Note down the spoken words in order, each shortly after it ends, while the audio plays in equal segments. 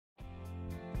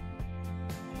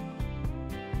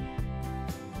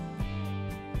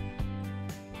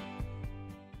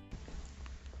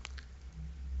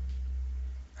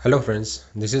Hello friends,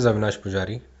 this is Avinash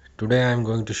Pujari. Today I am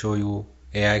going to show you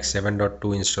AIX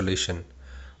 7.2 installation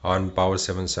on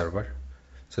Power7 server.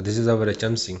 So this is our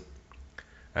HMC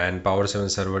and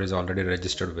Power7 server is already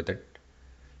registered with it.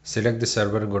 Select the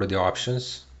server, go to the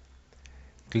options,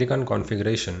 click on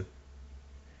configuration,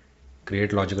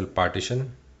 create logical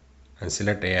partition and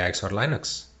select AIX or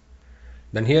Linux.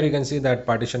 Then here you can see that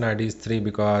partition ID is 3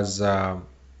 because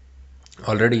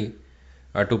already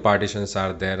two partitions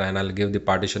are there, and I'll give the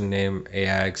partition name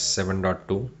AIX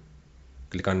 7.2.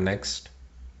 Click on next,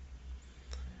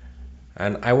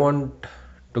 and I want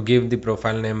to give the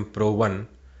profile name pro1,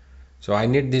 so I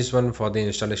need this one for the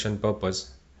installation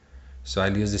purpose, so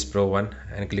I'll use this pro1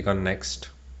 and click on next.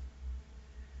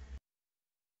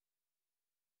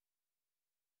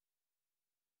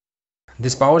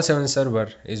 This Power7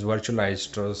 server is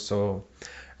virtualized, so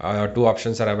two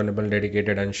options are available,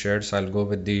 dedicated and shared, so I'll go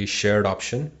with the shared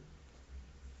option.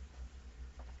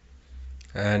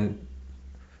 And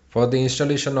for the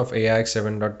installation of AIX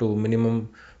 7.2, minimum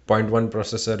 0.1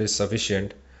 processor is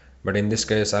sufficient, but in this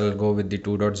case I'll go with the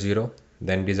 2.0,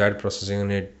 then desired processing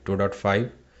unit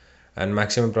 2.5 and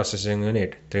maximum processing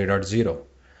unit 3.0.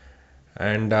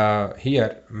 And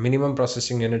here minimum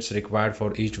processing units required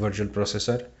for each virtual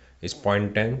processor is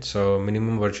 0.10, so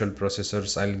minimum virtual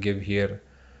processors I'll give here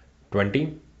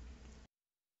 20,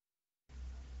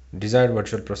 desired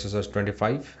virtual processors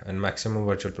 25 and maximum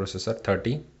virtual processor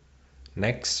 30.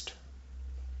 Next.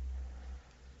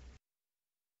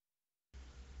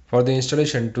 For the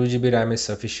installation, 2 GB RAM is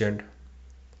sufficient.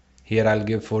 Here I'll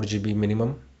give 4 GB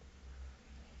minimum.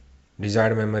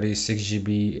 Desired memory is 6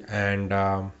 GB and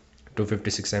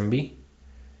 256 MB.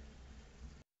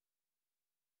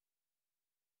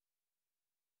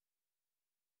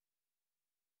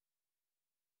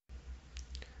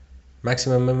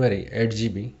 Maximum memory 8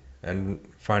 GB and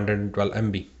 512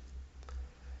 MB.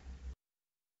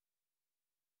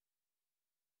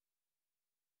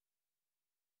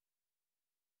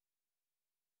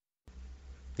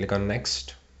 Click on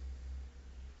next.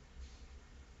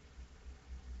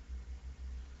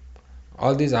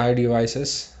 All these I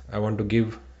devices I want to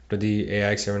give to the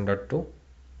AIX 7.2.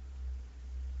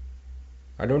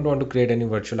 I don't want to create any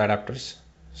virtual adapters,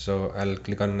 so I'll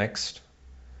click on next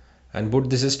and boot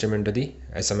the system into the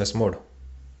SMS mode.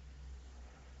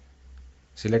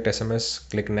 Select SMS,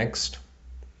 click next.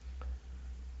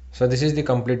 So this is the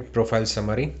complete profile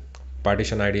summary.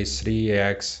 Partition ID is 3,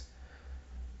 AIX,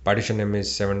 partition name is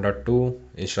 7.2,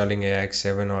 installing AIX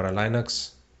 7 or a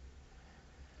Linux,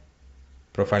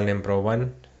 profile name pro1,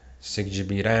 6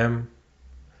 GB RAM,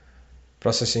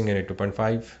 processing unit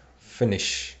 2.5,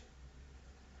 finish.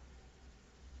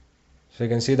 So you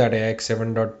can see that AIX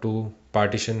 7.2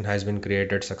 partition has been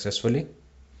created successfully.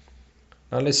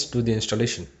 Now let's do the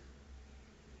installation.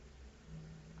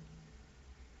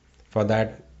 For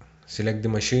that, select the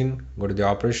machine, go to the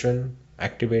operation,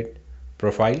 activate,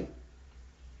 profile,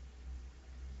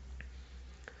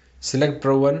 select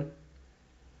pro1,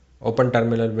 open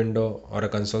terminal window or a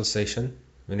console session.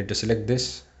 We need to select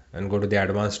this and go to the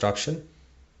advanced option,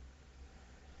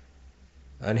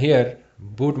 and here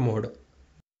boot mode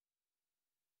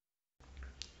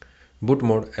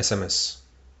SMS.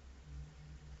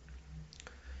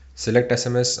 Select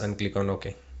SMS and click on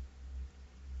OK.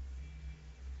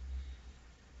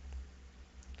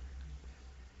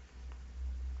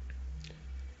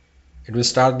 It will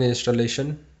start the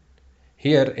installation.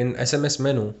 Here in SMS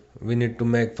menu, we need to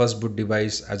make first boot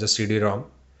device as a CD-ROM.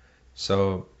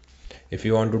 So if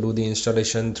you want to do the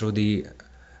installation through the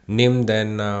NIM,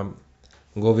 then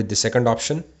go with the second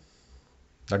option,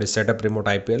 that is setup remote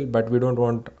ITIL, but we don't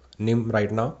want NIM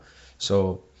right now,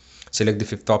 so select the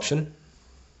fifth option.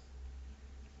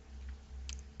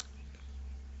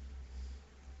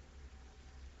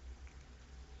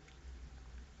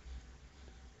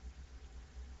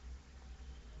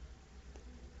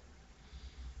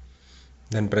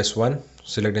 Then press 1,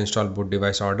 select install boot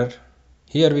device order.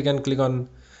 Here we can click on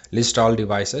list all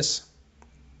devices.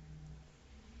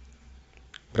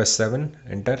 Press 7,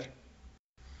 enter,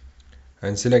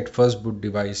 and select first boot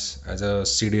device as a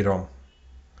CD-ROM.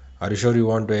 Are you sure you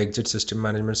want to exit system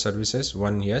management services?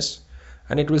 1, yes,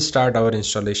 and it will start our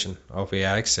installation of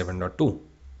AIX 7.2.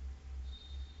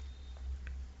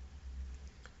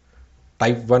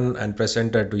 Type 1 and press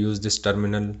enter to use this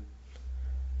terminal.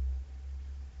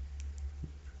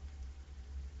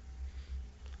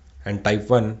 And type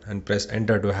 1 and press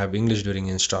enter to have English during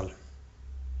install.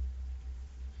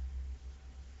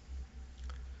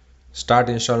 Start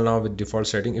install now with default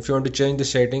setting. If you want to change the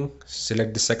setting,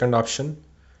 select the second option,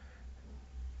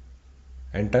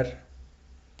 enter,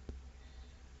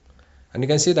 And you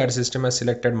can see that system has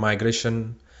selected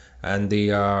migration and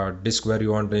the disk where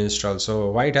you want to install. So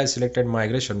why it has selected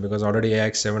migration? Because already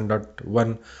AIX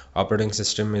 7.1 operating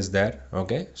system is there.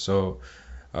 Okay, so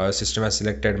system has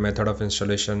selected method of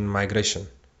installation migration,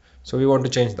 so we want to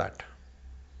change that.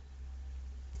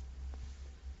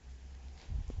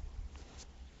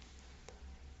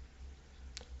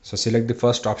 So select the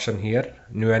first option here,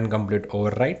 new and complete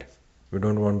override. We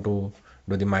don't want to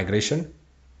do the migration.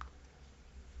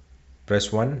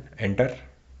 Press 1, enter.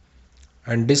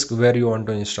 And disk where you want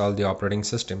to install the operating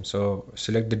system, so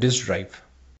select the disk drive.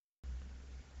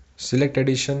 Select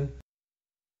edition.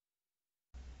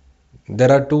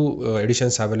 There are two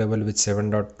editions available with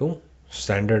 7.2,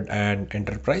 standard and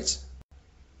enterprise.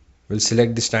 We'll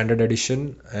select the standard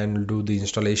edition and do the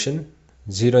installation.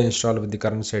 0 install with the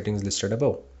current settings listed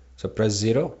above. So press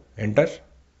 0, enter.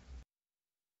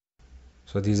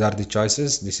 So these are the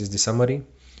choices. This is the summary.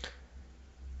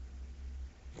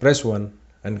 Press 1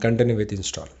 and continue with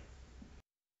install.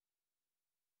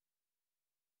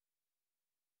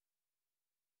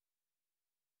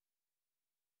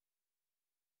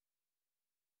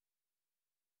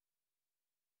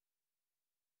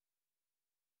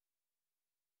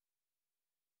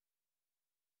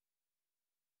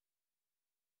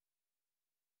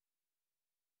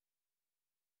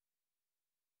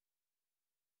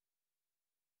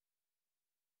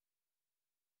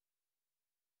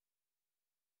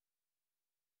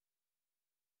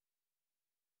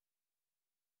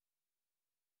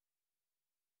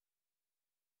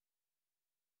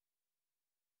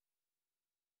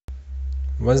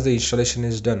 Once the installation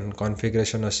is done,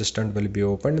 configuration assistant will be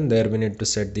opened, and there we need to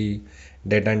set the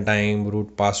date and time,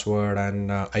 root password, and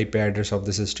IP address of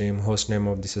the system, host name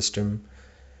of the system,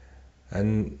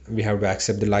 and we have to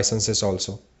accept the licenses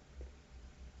also.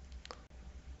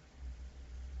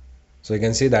 So you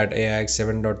can see that AIX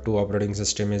 7.2 operating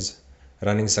system is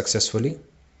running successfully.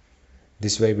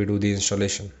 This way we do the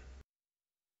installation.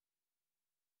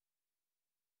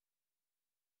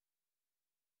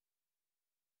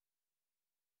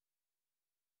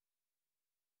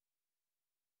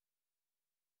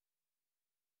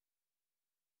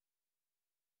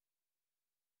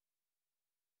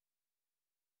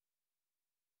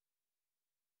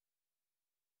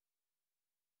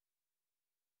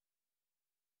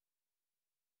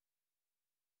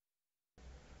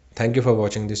 Thank you for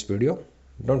watching this video.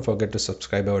 Don't forget to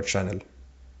subscribe our channel.